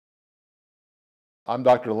I'm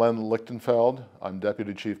Dr. Len Lichtenfeld. I'm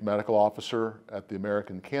Deputy Chief Medical Officer at the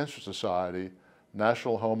American Cancer Society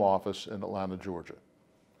National Home Office in Atlanta, Georgia.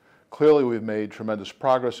 Clearly, we've made tremendous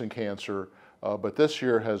progress in cancer, but this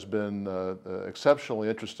year has been exceptionally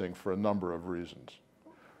interesting for a number of reasons.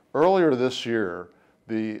 Earlier this year,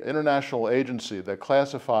 the international agency that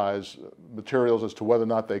classifies materials as to whether or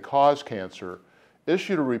not they cause cancer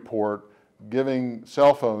issued a report giving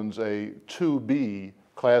cell phones a 2B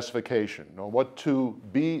classification. Now, what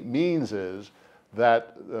 2B means is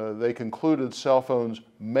that they concluded cell phones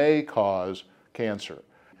may cause cancer.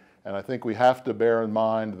 And I think we have to bear in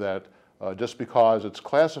mind that just because it's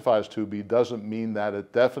classified as 2B doesn't mean that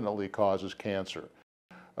it definitely causes cancer.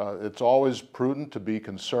 It's always prudent to be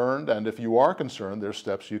concerned, and if you are concerned, there's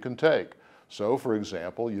steps you can take. So, for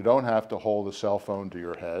example, you don't have to hold a cell phone to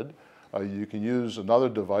your head. You can use another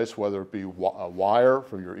device, whether it be a wire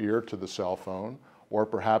from your ear to the cell phone, or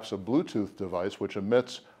perhaps a Bluetooth device which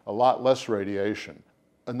emits a lot less radiation.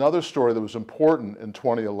 Another story that was important in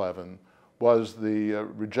 2011 was the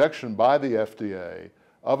rejection by the FDA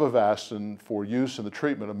of Avastin for use in the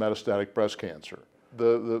treatment of metastatic breast cancer.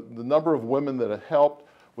 The number of women that it helped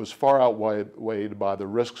was far outweighed by the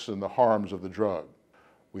risks and the harms of the drug.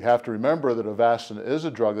 We have to remember that Avastin is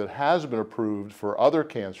a drug that has been approved for other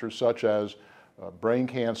cancers such as brain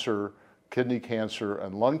cancer, kidney cancer,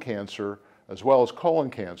 and lung cancer, as well as colon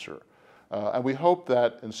cancer. And we hope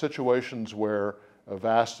that in situations where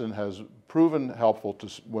Avastin has proven helpful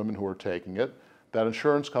to women who are taking it, that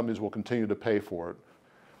insurance companies will continue to pay for it.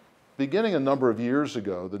 Beginning a number of years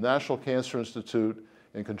ago, the National Cancer Institute,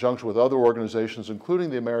 in conjunction with other organizations, including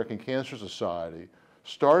the American Cancer Society,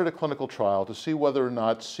 started a clinical trial to see whether or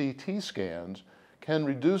not CT scans can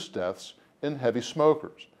reduce deaths in heavy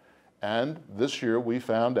smokers. And this year we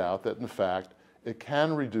found out that, in fact, it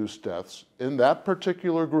can reduce deaths in that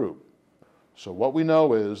particular group. So what we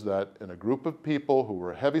know is that in a group of people who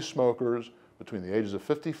were heavy smokers between the ages of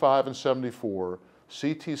 55 and 74,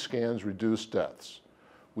 CT scans reduce deaths.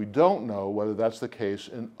 We don't know whether that's the case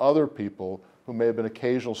in other people who may have been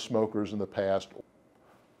occasional smokers in the past.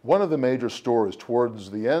 One of the major stories towards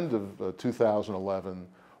the end of 2011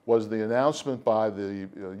 was the announcement by the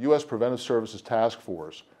U.S. Preventive Services Task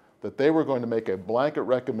Force that they were going to make a blanket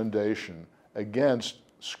recommendation against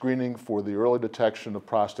screening for the early detection of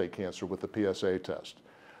prostate cancer with the PSA test.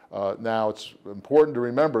 Now, it's important to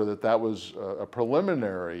remember that that was a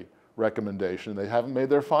preliminary recommendation. They haven't made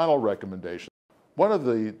their final recommendation. One of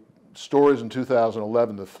the stories in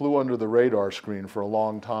 2011 that flew under the radar screen for a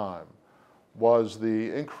long time was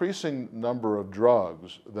the increasing number of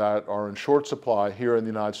drugs that are in short supply here in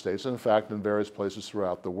the United States, and in fact in various places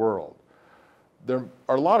throughout the world. There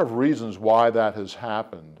are a lot of reasons why that has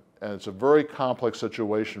happened, and it's a very complex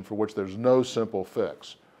situation for which there's no simple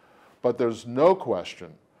fix. But there's no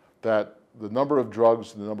question that the number of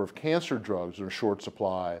drugs, the number of cancer drugs in short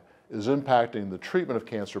supply is impacting the treatment of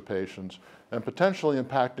cancer patients and potentially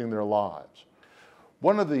impacting their lives.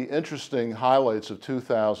 One of the interesting highlights of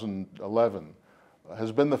 2011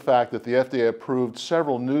 has been the fact that the FDA approved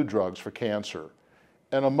several new drugs for cancer.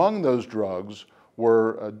 And among those drugs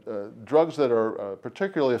were drugs that are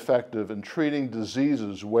particularly effective in treating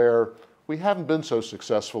diseases where we haven't been so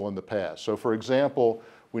successful in the past. So, for example,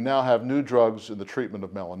 we now have new drugs in the treatment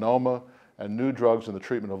of melanoma and new drugs in the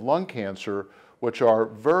treatment of lung cancer, which are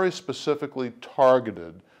very specifically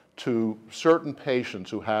targeted to certain patients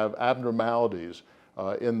who have abnormalities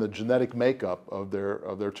in the genetic makeup of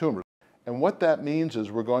their tumors. And what that means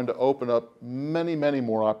is we're going to open up many, many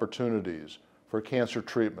more opportunities for cancer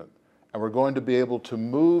treatment. And we're going to be able to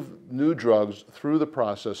move new drugs through the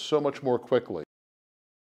process so much more quickly.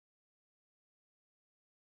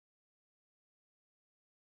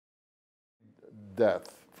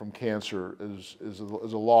 Death from cancer is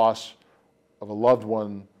a loss of a loved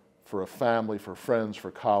one for a family, for friends,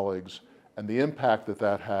 for colleagues, and the impact that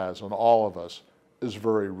that has on all of us is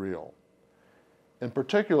very real. In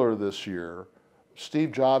particular this year,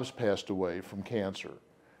 Steve Jobs passed away from cancer.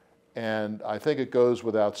 And I think it goes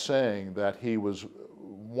without saying that he was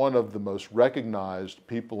one of the most recognized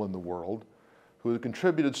people in the world who had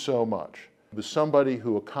contributed so much. He was somebody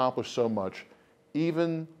who accomplished so much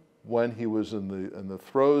even when he was in the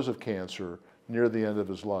throes of cancer near the end of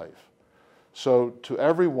his life. So to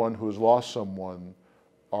everyone who has lost someone,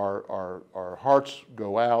 our hearts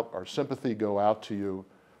go out, our sympathy go out to you,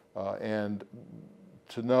 and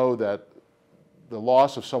to know that the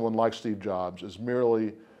loss of someone like Steve Jobs is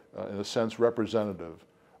merely, in a sense, representative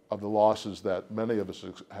of the losses that many of us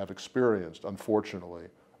have experienced, unfortunately,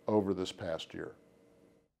 over this past year.